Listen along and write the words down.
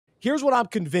Here's what I'm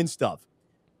convinced of.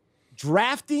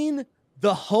 Drafting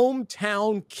the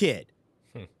hometown kid,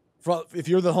 if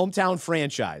you're the hometown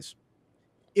franchise,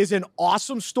 is an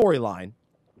awesome storyline,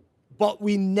 but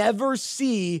we never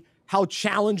see how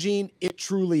challenging it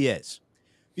truly is.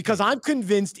 Because I'm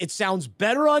convinced it sounds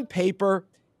better on paper,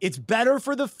 it's better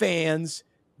for the fans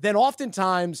than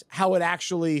oftentimes how it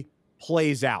actually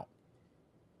plays out.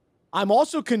 I'm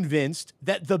also convinced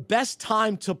that the best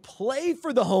time to play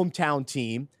for the hometown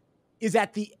team is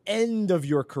at the end of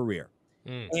your career.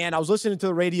 And I was listening to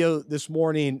the radio this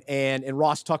morning, and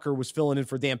Ross Tucker was filling in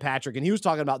for Dan Patrick, and he was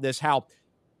talking about this, how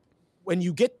when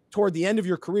you get toward the end of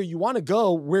your career, you want to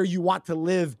go where you want to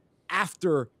live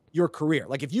after your career.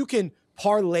 Like if you can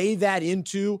parlay that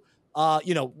into,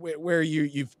 where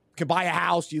you can buy a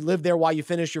house, you live there while you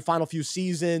finish your final few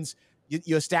seasons,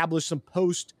 you establish some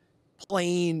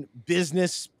post-playing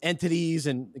business entities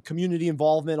and community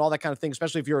involvement, all that kind of thing,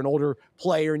 especially if you're an older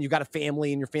player and you've got a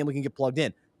family and your family can get plugged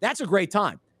in. That's a great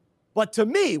time. But to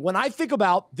me, when I think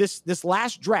about this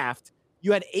last draft,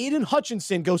 you had Aiden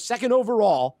Hutchinson go second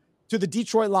overall to the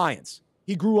Detroit Lions.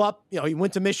 He grew up, he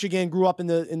went to Michigan, grew up in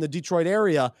the Detroit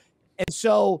area. And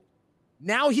so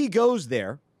now he goes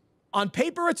there. On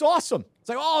paper, it's awesome. It's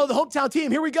like, oh, the hometown team,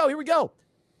 here we go.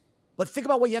 But think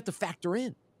about what you have to factor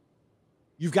in.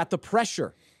 You've got the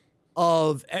pressure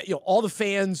of, all the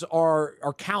fans are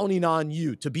counting on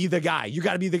you to be the guy. You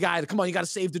got to be the guy. Come on, you got to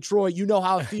save Detroit. You know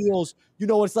how it feels. You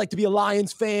know what it's like to be a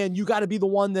Lions fan. You got to be the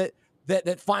one that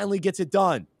finally gets it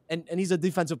done. And he's a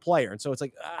defensive player. And so it's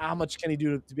like, how much can he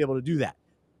do to be able to do that?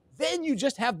 Then you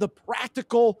just have the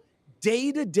practical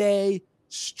day-to-day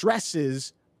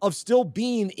stresses of still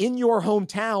being in your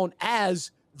hometown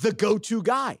as the go-to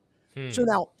guy. So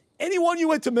now, anyone you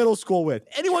went to middle school with,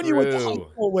 anyone you went to high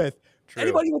school with,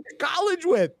 anybody you went to college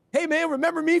with, hey, man,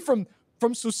 remember me from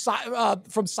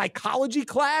psychology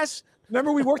class?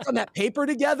 Remember we worked on that paper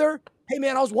together? Hey,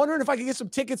 man, I was wondering if I could get some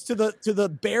tickets to the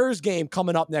Bears game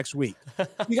coming up next week.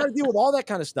 You got to deal with all that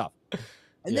kind of stuff.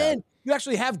 And then you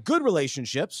actually have good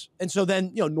relationships. And so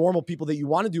then, normal people that you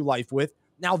want to do life with,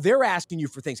 now they're asking you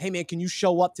for things. Hey, man, can you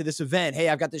show up to this event? Hey,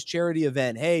 I've got this charity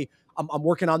event. Hey, I'm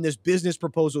working on this business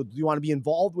proposal. Do you want to be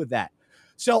involved with that?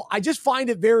 So I just find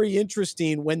it very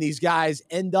interesting when these guys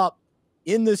end up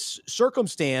in this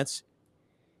circumstance,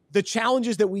 the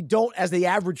challenges that we don't, as the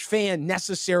average fan,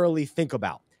 necessarily think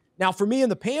about. Now, for me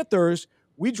and the Panthers,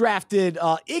 we drafted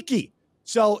Icky.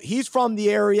 So he's from the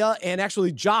area, and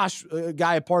actually Josh, a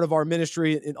guy, a part of our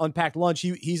ministry in Unpacked Lunch,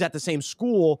 he's at the same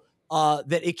school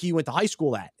that Icky went to high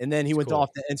school at, and then he went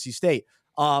off to NC State.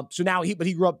 So now he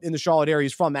grew up in the Charlotte area.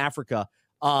 He's from Africa.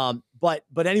 But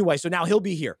anyway, so now he'll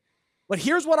be here. But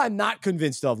here's what I'm not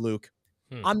convinced of, Luke.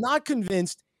 I'm not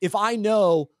convinced if I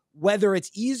know whether it's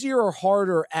easier or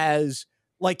harder as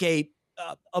like a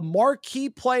marquee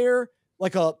player,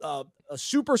 like a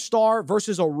superstar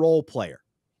versus a role player.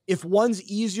 If one's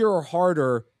easier or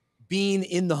harder being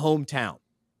in the hometown.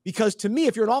 Because to me,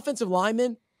 if you're an offensive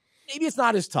lineman, maybe it's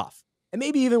not as tough. And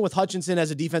maybe even with Hutchinson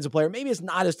as a defensive player, maybe it's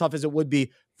not as tough as it would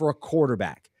be for a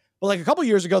quarterback. But like a couple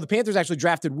years ago, the Panthers actually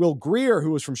drafted Will Grier,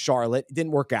 who was from Charlotte. It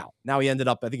didn't work out. Now he ended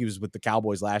up, I think he was with the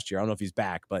Cowboys last year. I don't know if he's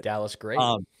back, but Dallas, great.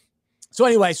 So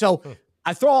anyway,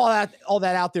 I throw all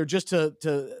that out there just to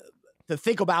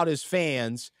think about as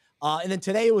fans. And then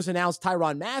today it was announced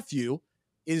Tyrann Mathieu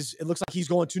it looks like he's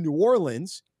going to New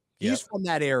Orleans. He's from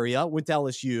that area, went to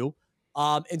LSU.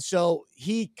 And so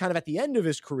he kind of at the end of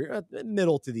his career,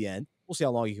 middle to the end, we'll see how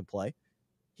long he can play.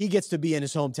 He gets to be in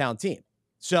his hometown team.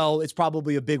 So it's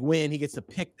probably a big win. He gets to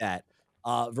pick that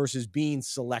versus being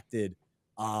selected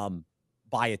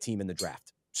by a team in the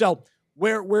draft. So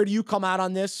where do you come out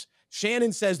on this?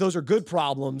 Shannon says those are good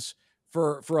problems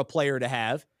for a player to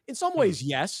have. In some ways,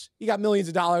 yes. You got millions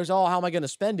of dollars. Oh, how am I going to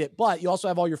spend it? But you also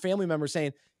have all your family members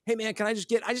saying, hey, man, I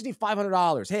just need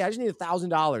 $500. Hey, I just need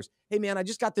 $1,000. Hey, man, I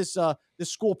just got this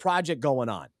school project going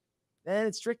on. And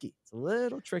it's tricky. It's a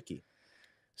little tricky.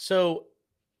 So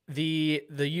the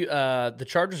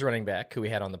Chargers running back who we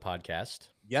had on the podcast.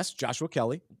 Yes, Joshua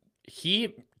Kelly.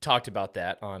 He talked about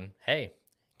that on, hey,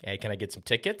 can I get some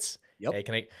tickets? Yep.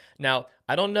 Hey, Now,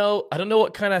 I don't know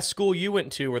what kind of school you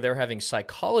went to where they're having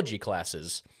psychology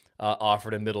classes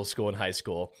offered in middle school and high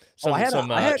school.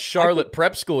 Charlotte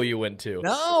prep school you went to.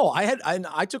 No,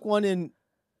 I took one in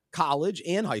college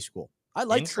and high school. I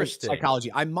liked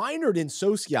psychology. I minored in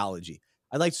sociology.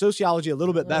 I liked sociology a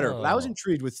little bit better, but I was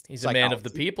intrigued with He's psychology. A man of the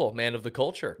people, man of the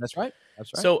culture. That's right.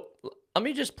 So let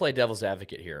me just play devil's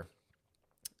advocate here.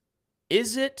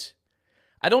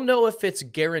 I don't know if it's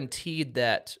guaranteed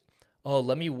that,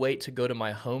 let me wait to go to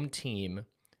my home team.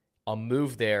 I'll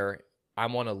move there. I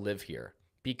want to live here.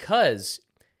 Because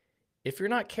if you're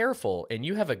not careful and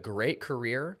you have a great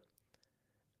career,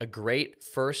 a great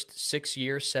first 6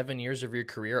 years, 7 years of your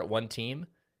career at one team,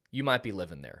 you might be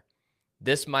living there.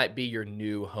 This might be your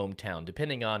new hometown,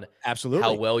 depending on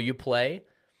how well you play.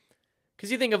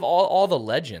 Because you think of all the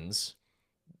legends,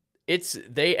 it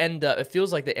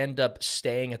feels like they end up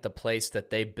staying at the place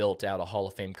that they built out a Hall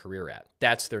of Fame career at.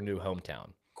 That's their new hometown.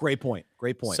 Great point.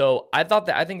 Great point. So I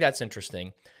think that's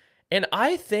interesting. And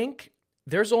I think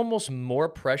there's almost more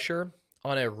pressure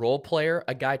on a role player,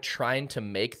 a guy trying to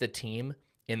make the team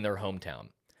in their hometown.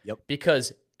 Yep.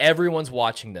 Because everyone's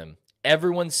watching them.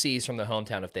 Everyone sees from their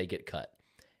hometown if they get cut.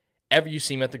 You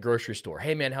see him at the grocery store.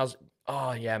 Hey, man,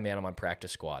 oh, yeah, man, I'm on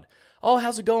practice squad. Oh,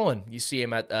 how's it going? You see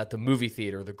him at the movie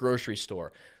theater, the grocery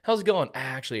store. How's it going?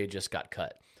 Actually, I just got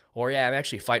cut. Or, yeah, I'm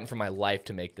actually fighting for my life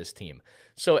to make this team.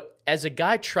 So as a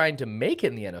guy trying to make it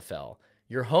in the NFL,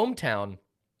 your hometown,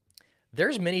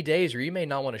 there's many days where you may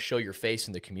not want to show your face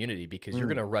in the community because you're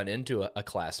going to run into a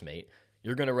classmate.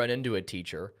 You're going to run into a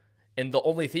teacher. And the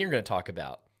only thing you're going to talk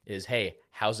about is, hey,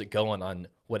 how's it going on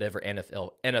whatever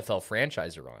NFL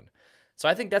franchise you're on? So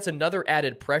I think that's another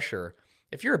added pressure.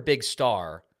 If you're a big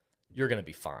star, you're going to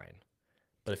be fine.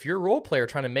 But if you're a role player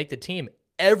trying to make the team,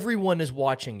 everyone is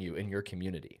watching you in your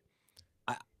community.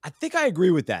 I think I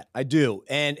agree with that. I do.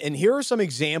 And here are some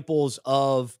examples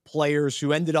of players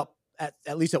who ended up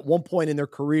at least at one point in their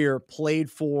career played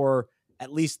for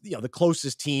at least the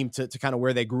closest team to kind of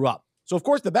where they grew up. So of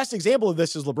course the best example of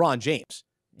this is LeBron James.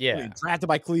 Yeah. Drafted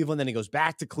by Cleveland, then he goes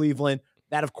back to Cleveland.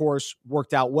 That of course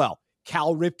worked out well.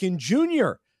 Cal Ripken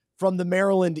Jr. from the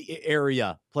Maryland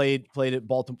area played at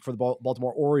Baltimore for the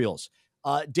Baltimore Orioles.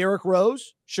 Derrick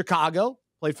Rose, Chicago,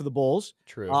 played for the Bulls.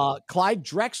 True. Clyde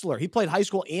Drexler, he played high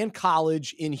school and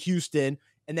college in Houston.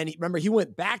 And then he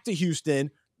went back to Houston.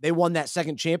 They won that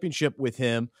second championship with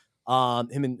him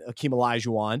and Akeem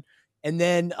Olajuwon. And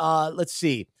then let's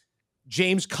see,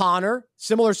 James Conner,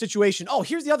 similar situation. Oh,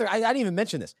 here's the other. I didn't even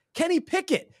mention this. Kenny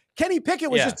Pickett. Kenny Pickett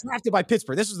was just drafted by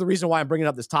Pittsburgh. This is the reason why I'm bringing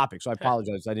up this topic. So I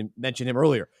apologize. I didn't mention him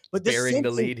earlier. But bearing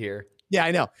the lead here. Yeah,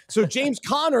 I know. So James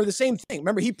Conner, the same thing.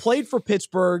 Remember, he played for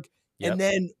Pittsburgh and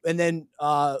then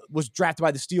was drafted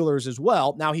by the Steelers as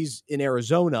well. Now he's in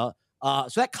Arizona.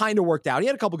 So that kind of worked out. He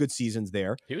had a couple good seasons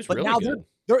there. He was really good.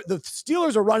 The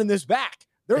Steelers are running this back.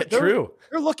 They're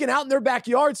looking out in their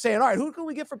backyard saying, all right, who can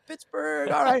we get from Pittsburgh?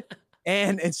 All right.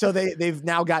 and so they've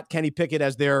now got Kenny Pickett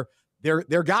as their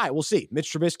guy. We'll see.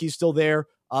 Mitch Trubisky's still there.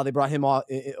 They brought him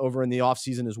over in the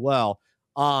offseason as well.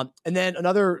 And then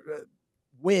another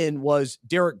win was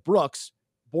Derek Brooks,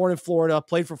 born in Florida,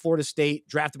 played for Florida State,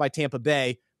 drafted by Tampa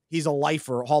Bay. He's a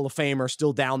lifer, Hall of Famer,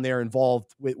 still down there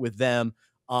involved with them.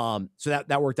 So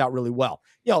that worked out really well.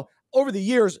 Over the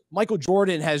years, Michael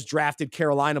Jordan has drafted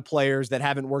Carolina players that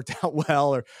haven't worked out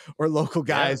well or local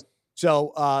guys. Yeah.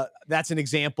 So that's an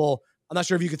example. I'm not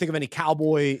sure if you can think of any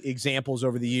Cowboy examples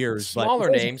over the years. Smaller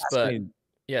names, but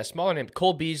yeah, smaller names.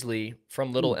 Cole Beasley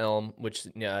from Little Elm, which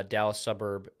Dallas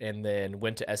suburb, and then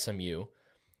went to SMU.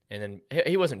 And then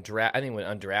he wasn't I think he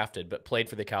went undrafted, but played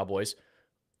for the Cowboys.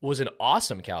 Was an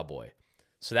awesome Cowboy.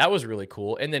 So that was really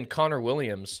cool. And then Connor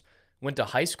Williams went to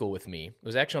high school with me. It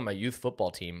was actually on my youth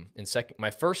football team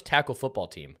my first tackle football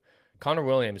team. Connor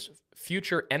Williams,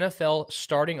 future NFL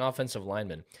starting offensive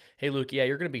lineman. Hey, Luke, yeah,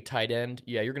 you're going to be tight end.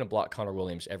 Yeah, you're going to block Connor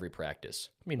Williams every practice.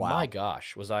 I mean, my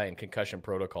gosh, was I in concussion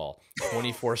protocol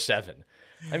 24/7.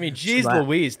 I mean, geez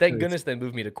Louise, thank goodness they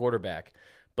moved me to quarterback.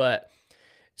 But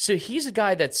so he's a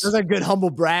guy there's a good humble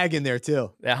brag in there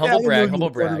too. Yeah, humble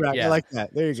brag. Yeah. I like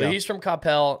that. There you go. So he's from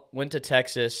Coppell, went to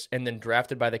Texas, and then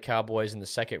drafted by the Cowboys in the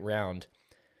second round.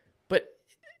 But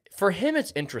for him,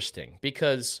 it's interesting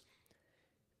because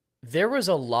there was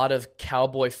a lot of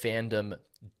Cowboy fandom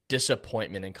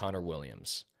disappointment in Connor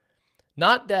Williams.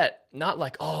 Not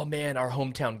like, oh man, our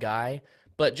hometown guy,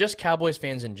 but just Cowboys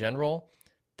fans in general.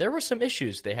 There were some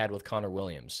issues they had with Connor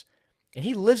Williams. And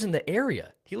he lives in the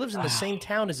area. He lives in the same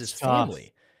town as his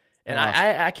family. And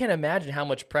I can't imagine how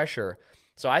much pressure.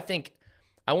 So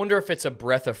I wonder if it's a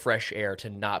breath of fresh air to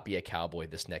not be a Cowboy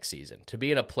this next season, to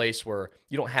be in a place where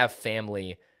you don't have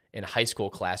family and high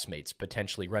school classmates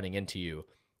potentially running into you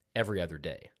every other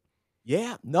day.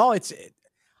 Yeah, no,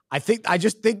 I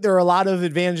just think there are a lot of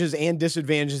advantages and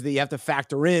disadvantages that you have to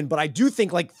factor in. But I do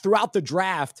think like throughout the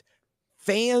draft,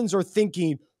 fans are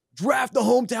thinking, draft the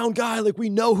hometown guy. Like we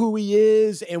know who he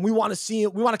is and we want to see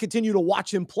it. We want to continue to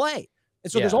watch him play.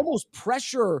 And so there's almost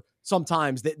pressure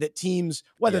sometimes that teams,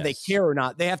 whether they care or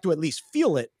not, they have to at least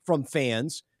feel it from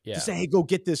fans to say, hey, go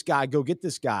get this guy, go get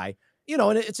this guy.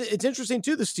 And it's interesting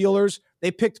too. The Steelers,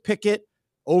 they picked Pickett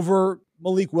over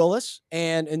Malik Willis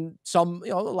and some,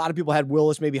 a lot of people had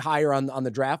Willis maybe higher on the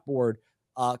draft board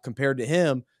compared to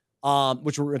him,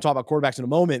 which we're going to talk about quarterbacks in a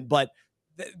moment. But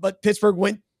Pittsburgh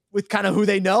went with kind of who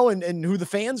they know and who the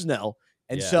fans know.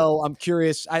 And so I'm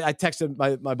curious. I texted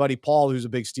my buddy Paul, who's a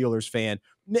big Steelers fan,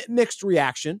 mixed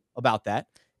reaction about that.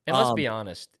 And let's be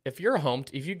honest, if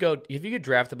you get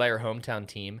drafted by your hometown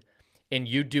team and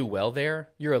you do well there,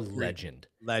 you're a legend.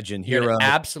 Legend, you're hero. An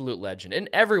absolute legend. And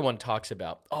everyone talks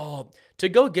about, to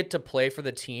go get to play for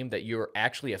the team that you're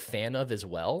actually a fan of as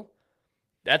well.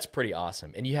 That's pretty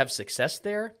awesome. And you have success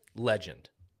there, legend.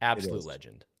 Absolute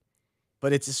legend.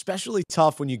 But it's especially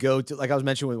tough when you go to, like I was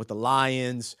mentioning with the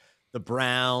Lions, the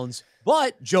Browns,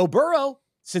 but Joe Burrow,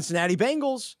 Cincinnati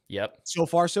Bengals. Yep. So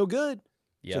far, so good.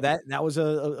 Yep. So that was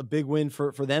a big win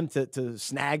for them to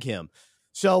snag him.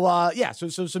 So,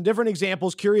 so some different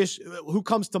examples. Curious who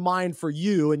comes to mind for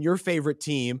you and your favorite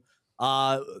team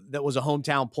that was a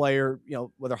hometown player,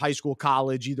 whether high school,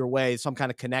 college, either way, some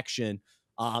kind of connection.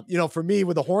 For me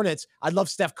with the Hornets, I'd love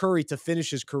Steph Curry to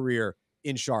finish his career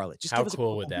in Charlotte. Just how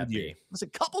cool would that be? It's a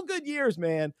couple good years,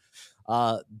 man.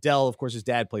 Dell, of course, his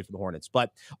dad played for the Hornets. But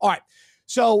all right,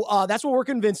 so that's what we're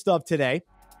convinced of today.